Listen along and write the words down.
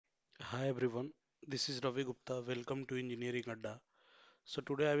Hi everyone, this is Ravi Gupta. Welcome to Engineering Adda. So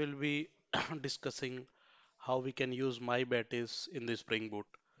today I will be discussing how we can use MyBatis in the Spring Boot.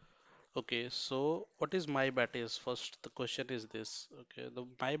 Okay, so what is MyBatis? First, the question is this. Okay, the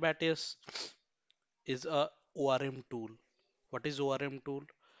MyBatis is a ORM tool. What is ORM tool?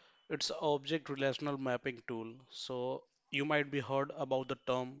 It's a object relational mapping tool. So you might be heard about the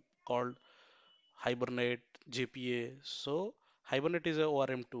term called Hibernate, JPA. So Hibernate is a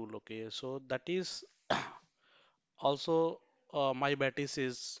ORM tool. Okay, so that is also my Batis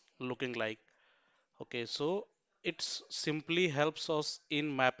is looking like. Okay, so it simply helps us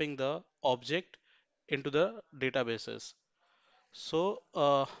in mapping the object into the databases. So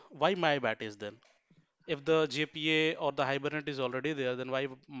why my Batis then? If the JPA or the Hibernate is already there, then why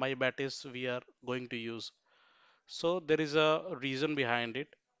my Batis we are going to use? So there is a reason behind it.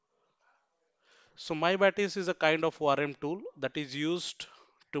 So MyBatis is a kind of ORM tool that is used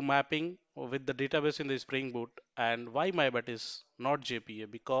to mapping with the database in the Spring Boot. And why MyBatis, not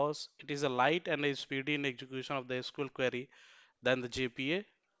JPA? Because it is a light and a speedy in execution of the SQL query than the JPA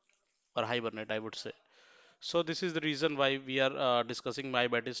or Hibernate, I would say. So this is the reason why we are discussing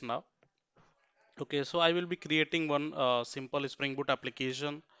MyBatis now. Okay, so I will be creating one simple Spring Boot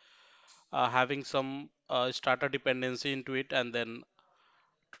application having some starter dependency into it, and then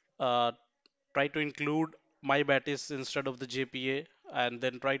uh, try to include MyBatis instead of the JPA, and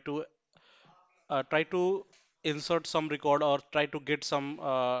then try to insert some record or try to get some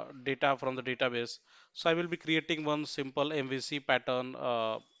data from the database. So I will be creating one simple MVC pattern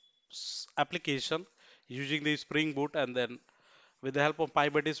application using the Spring Boot, and then with the help of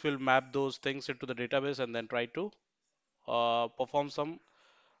MyBatis, we'll map those things into the database and then try to perform some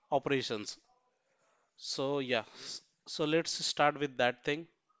operations. So yeah, so let's start with that thing.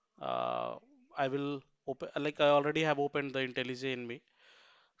 Uh, I will open, like I already have opened the IntelliJ in me.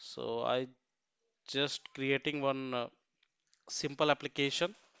 So I just creating one simple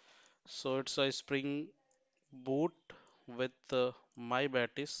application. So it's a Spring Boot with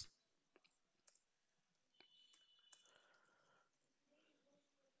MyBatis,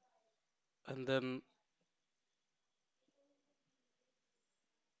 and then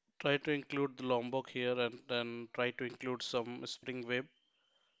try to include the Lombok here, and then try to include some Spring Web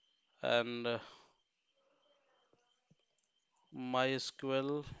and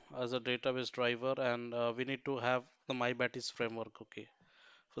MySQL as a database driver, and we need to have the MyBatis framework. Okay,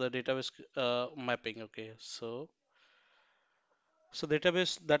 for the database mapping. Okay, so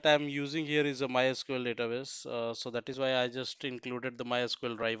database that I'm using here is a MySQL database. So that is why I just included the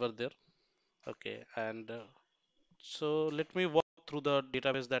MySQL driver there. Okay, and so let me walk through the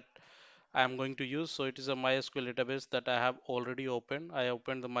database that I am going to use. So it is a MySQL database that I have already opened. I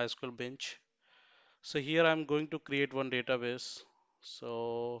opened the MySQL bench. So here I'm going to create one database.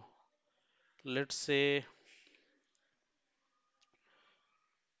 So let's say,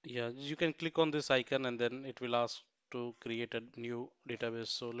 yeah, you can click on this icon and then it will ask to create a new database.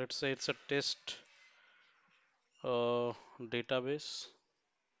 So let's say it's a test database,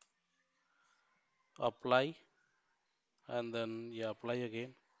 apply, and then yeah, apply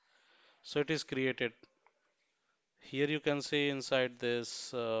again. So it is created. Here you can see inside this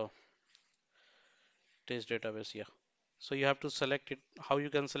test database, yeah. So you have to select it. How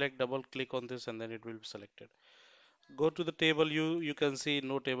you can select? Double click on this and then it will be selected. Go to the table. You can see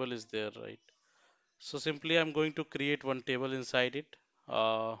no table is there, right? So simply I'm going to create one table inside it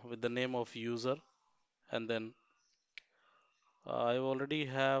with the name of user, and then I already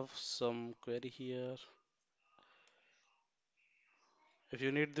have some query here. If you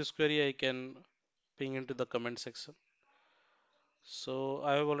need this query, I can ping into the comment section. So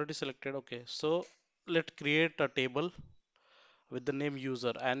I have already selected. Okay, so let's create a table with the name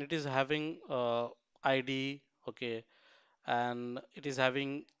user, and it is having ID. Okay, and it is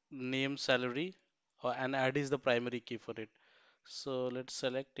having name, salary, and ID is the primary key for it. So let's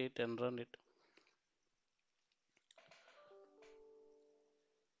select it and run it.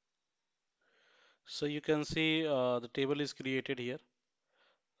 So you can see the table is created here.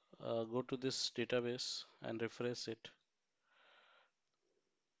 Go to this database and refresh it.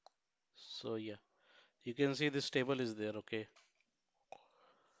 So yeah, you can see this table is there. Okay,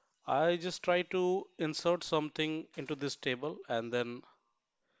 I just try to insert something into this table, and then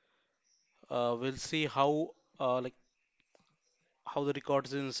we'll see how the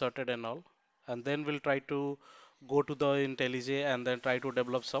records is inserted and all, and then we'll try to go to the IntelliJ and then try to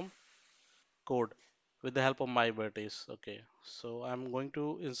develop some code with the help of MyBatis. Okay, so I'm going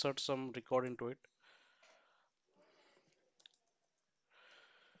to insert some record into it.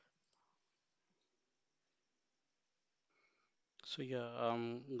 So yeah,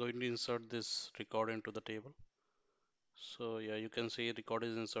 I'm going to insert this record into the table. So yeah, you can see record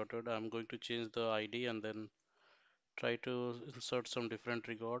is inserted. I'm going to change the ID and then try to insert some different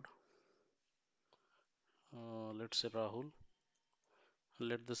record. Let's say Rahul.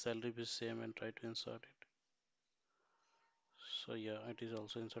 Let the salary be same and try to insert it. So yeah, it is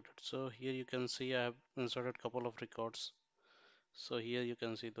also inserted. So here you can see I have inserted couple of records. So here you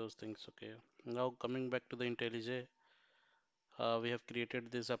can see those things. Okay. Now coming back to the IntelliJ, we have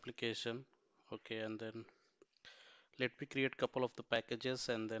created this application. Okay, and then let me create couple of the packages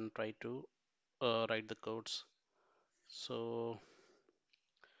and then try to write the codes. So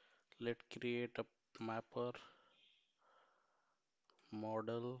let create a mapper,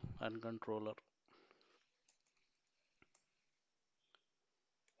 model and controller.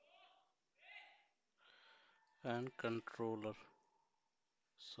 And controller.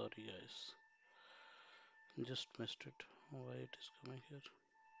 Sorry guys, just missed it. Why it is coming here?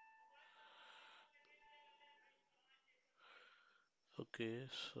 Okay,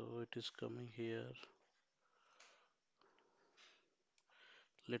 so it is coming here.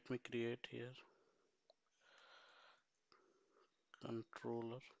 Let me create here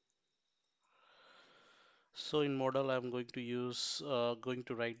controller. So in model, I'm going to use going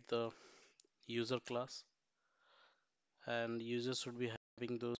to write the user class, and user should be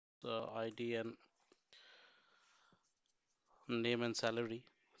having those ID and name and salary.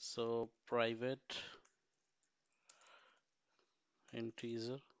 So private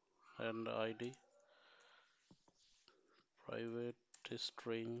integer and ID, private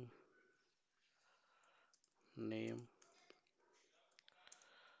string name,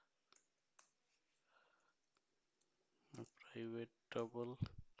 private double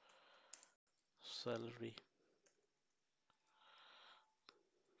salary.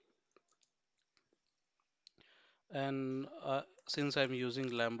 And since I'm using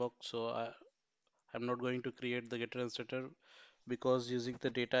Lambok, so I'm not going to create the getter and setter because using the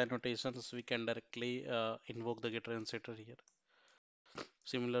data annotations we can directly invoke the getter and setter here.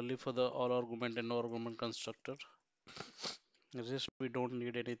 Similarly for the all argument and no argument constructor, just we don't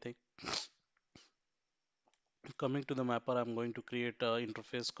need anything. Coming to the mapper, I'm going to create a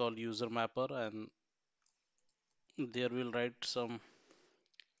interface called user mapper, and there we'll write some.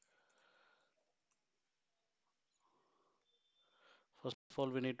 First of all,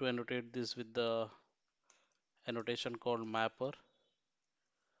 we need to annotate this with the annotation called mapper,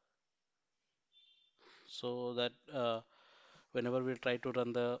 so that whenever we try to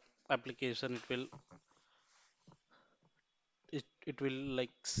run the application, it will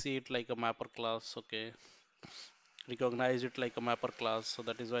like see it like a mapper class. Okay, recognize it like a mapper class. So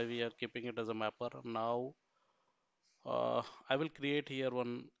that is why we are keeping it as a mapper. Now I will create here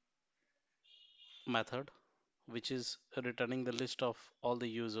one method which is returning the list of all the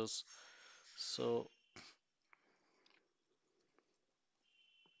users. So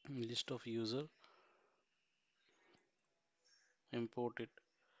list of user, import it.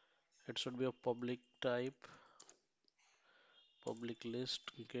 It should be a public type, public list,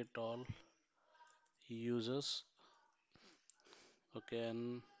 get all users. Okay,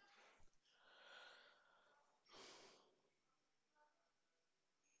 and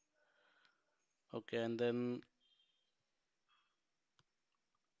okay, and then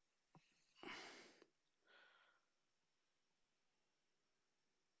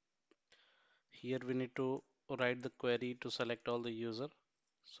here we need to write the query to select all the user.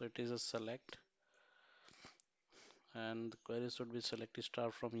 So it is a select, and the query should be select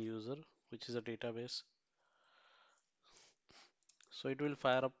star from user, which is a database. So it will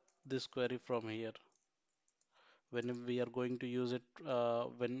fire up this query from here when we are going to use it,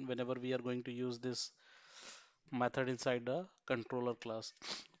 whenever we are going to use this method inside the controller class.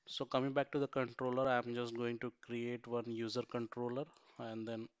 So coming back to the controller, I'm just going to create one user controller, and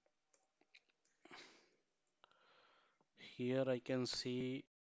then here I can see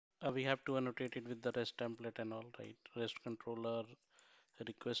we have to annotate it with the REST template and all, right? REST controller,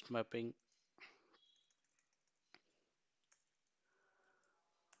 request mapping,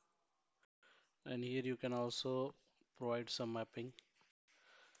 and here you can also provide some mapping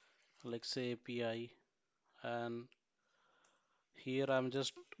like say API. And here I'm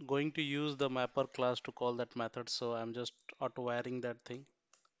just going to use the mapper class to call that method, so I'm just auto wiring that thing,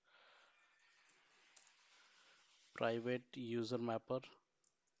 private user mapper,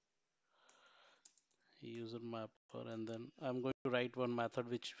 and then I'm going to write one method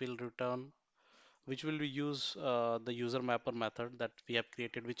which will return, which will use the user mapper method that we have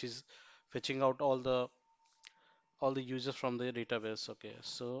created, which is fetching out all the users from the database. Okay,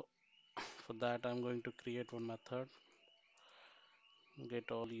 so for that I'm going to create one method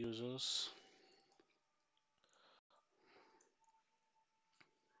get all users,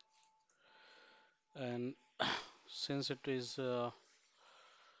 and since it is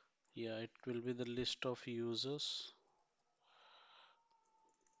yeah, it will be the list of users,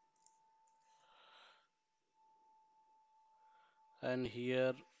 and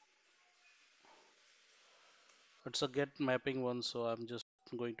here it's a get mapping one, so I'm just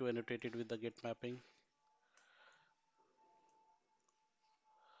going to annotate it with the get mapping.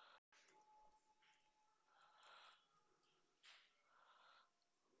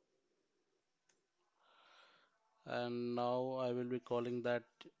 And now I will be calling that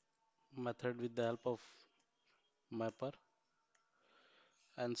method with the help of mapper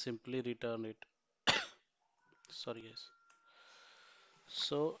and simply return it. Sorry guys.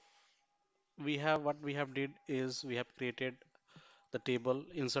 So we have what we have did is we have created the table,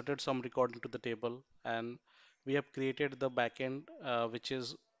 inserted some record into the table, and we have created the backend which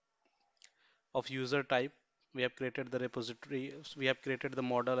is of user type. We have created the repository, we have created the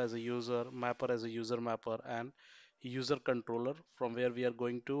model as a user, mapper as a user mapper, and user controller from where we are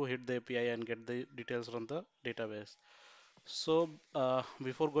going to hit the API and get the details from the database. So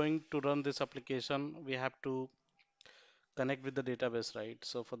before going to run this application, we have to connect with the database, right?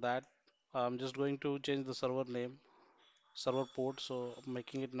 So for that, I'm just going to change the server name, server port, so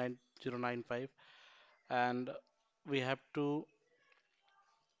making it 9095, and we have to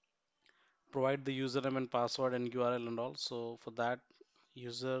provide the username and password and URL and all. So for that,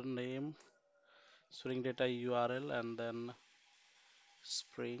 username, Spring Data URL, and then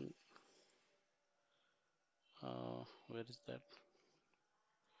Spring, where is that?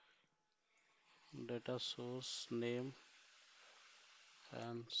 Data source name,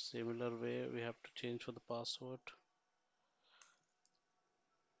 and similar way we have to change for the password.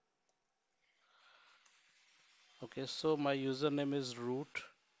 Okay, so my username is root.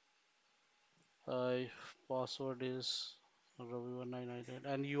 Password is Ravi1998,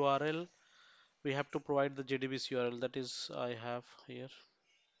 and URL we have to provide the JDBC URL that is I have here.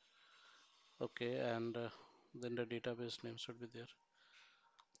 Okay, and then the database name should be there.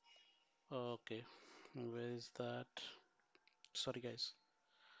 Okay, where is that? Sorry, guys.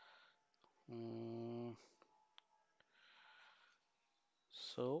 Mm,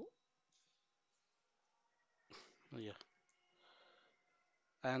 so, yeah,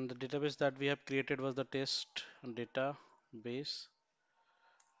 and the database that we have created was the test database.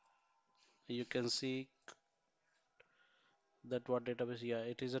 You can see that what database, yeah,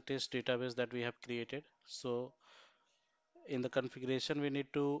 it is a test database that we have created. So, in the configuration, we need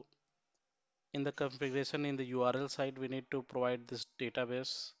to, in the configuration in the URL side, we need to provide this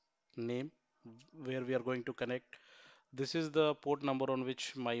database name where we are going to connect. This is the port number on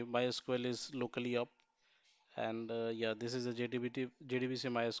which my MySQL is locally up, and yeah, this is a JDBC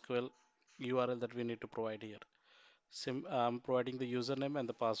MySQL URL that we need to provide here. I'm providing the username and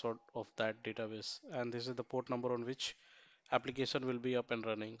the password of that database, and this is the port number on which application will be up and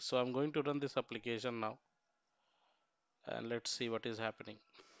running. So I'm going to run this application now, and let's see what is happening.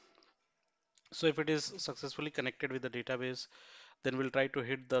 So if it is successfully connected with the database, then we'll try to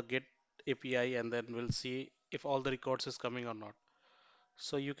hit the get API, and then we'll see if all the records is coming or not.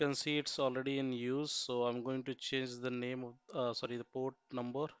 So you can see it's already in use. So I'm going to change the name of, sorry, the port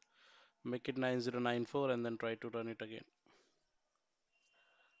number, make it 9094, and then try to run it again.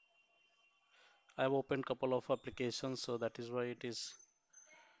 I've opened couple of applications, so that is why it is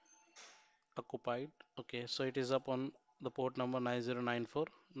occupied. Okay, so it is up on the port number 9094.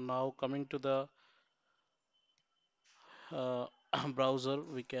 Now coming to the uh, browser,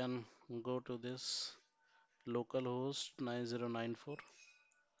 we can go to this localhost 9094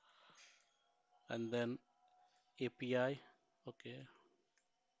 and then API. Okay,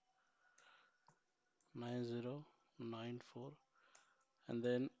 9094 and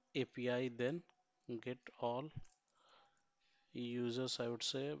then API, then get all users. I would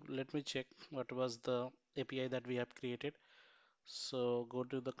say, let me check what was the API that we have created. So go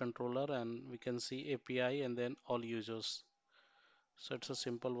to the controller and we can see API and then all users. So it's a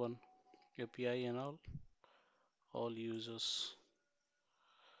simple one, API and all users.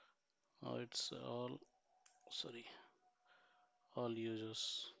 It's all, sorry, all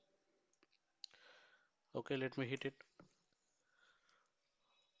users. Okay, let me hit it.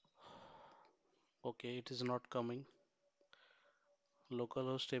 Okay, it is not coming.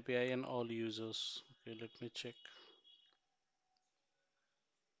 Localhost API and all users. Okay, let me check.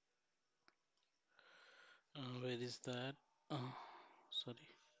 Where is that? Sorry.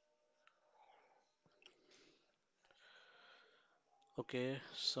 Okay,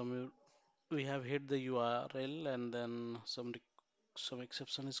 some we have hit the URL and then some. some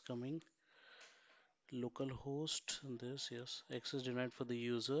exception is coming. Localhost and this, yes. Access denied for the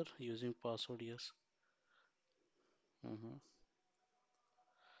user using password, yes. Mm-hmm.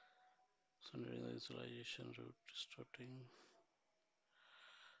 So during the initialization route starting.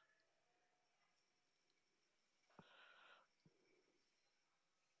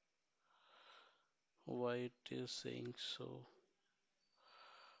 Why it is saying so?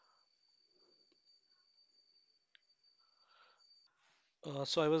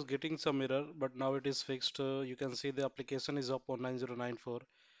 So I was getting some error, but now it is fixed. You can see the application is up on 9094.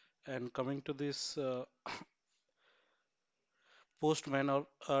 And coming to this Postman,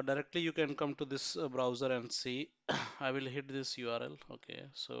 or directly you can come to this browser and see. I will hit this URL. Okay,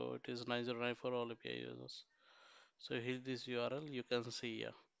 so it is 9094 all API users. So you hit this URL, you can see,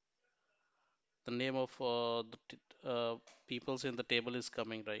 yeah, the name of peoples in the table is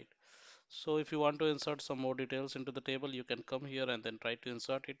coming, right? So if you want to insert some more details into the table, you can come here and then try to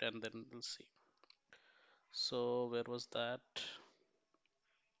insert it, and then we'll see. So where was that?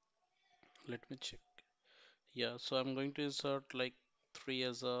 Let me check. Yeah, so I'm going to insert like three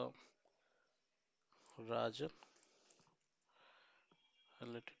as a Rajan,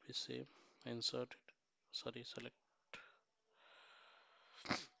 and let it be same. Insert it. Sorry, select.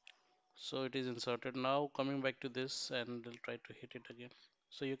 So it is inserted. Now coming back to this, and we'll try to hit it again.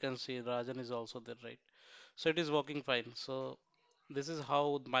 So you can see Rajan is also there, right? So it is working fine. So this is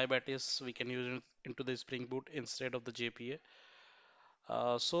how MyBatis we can use it into the Spring Boot instead of the JPA.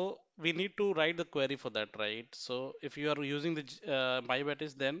 So we need to write the query for that, right? So if you are using the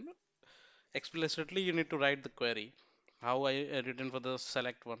MyBatis, then explicitly you need to write the query. How I written for the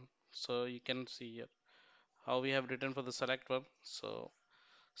select one. So you can see here how we have written for the select one. So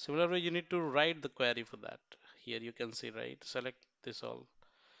similar way you need to write the query for that. Here you can see, right? Select this all.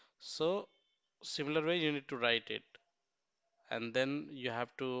 So similar way you need to write it, and then you have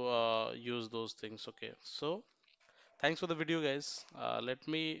to use those things. Okay, so thanks for the video, guys. Let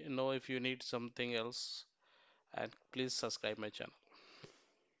me know if you need something else, and please subscribe my channel.